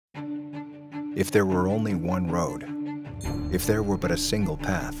If there were only one road, if there were but a single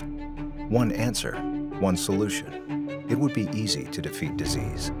path, one answer, one solution, it would be easy to defeat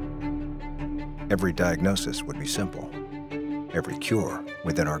disease. Every diagnosis would be simple, every cure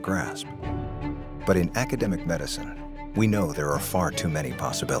within our grasp. But in academic medicine, we know there are far too many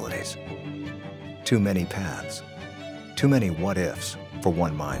possibilities, too many paths, too many what-ifs for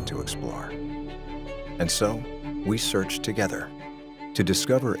one mind to explore. And so, we searched together to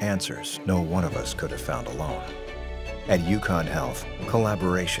discover answers no one of us could have found alone. At UConn Health,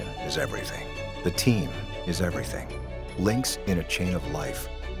 collaboration is everything. The team is everything. Links in a chain of life,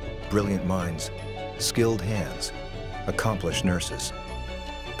 brilliant minds, skilled hands, accomplished nurses,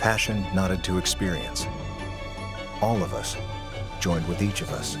 passion knotted to experience. All of us joined with each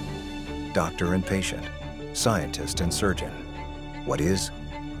of us, doctor and patient, scientist and surgeon, what is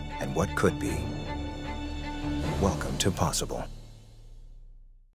and what could be. Welcome to Possible.